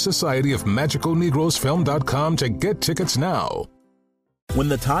American Society of Magical Negroes Film.com to get tickets now. When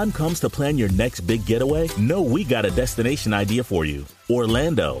the time comes to plan your next big getaway, know we got a destination idea for you.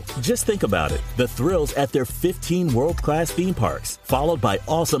 Orlando. Just think about it. The thrills at their 15 world-class theme parks, followed by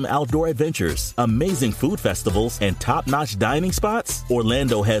awesome outdoor adventures, amazing food festivals, and top-notch dining spots.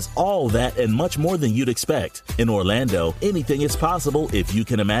 Orlando has all that and much more than you'd expect. In Orlando, anything is possible if you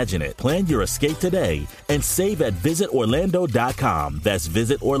can imagine it. Plan your escape today and save at visitorlando.com. That's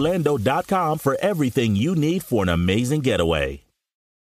visitorlando.com for everything you need for an amazing getaway.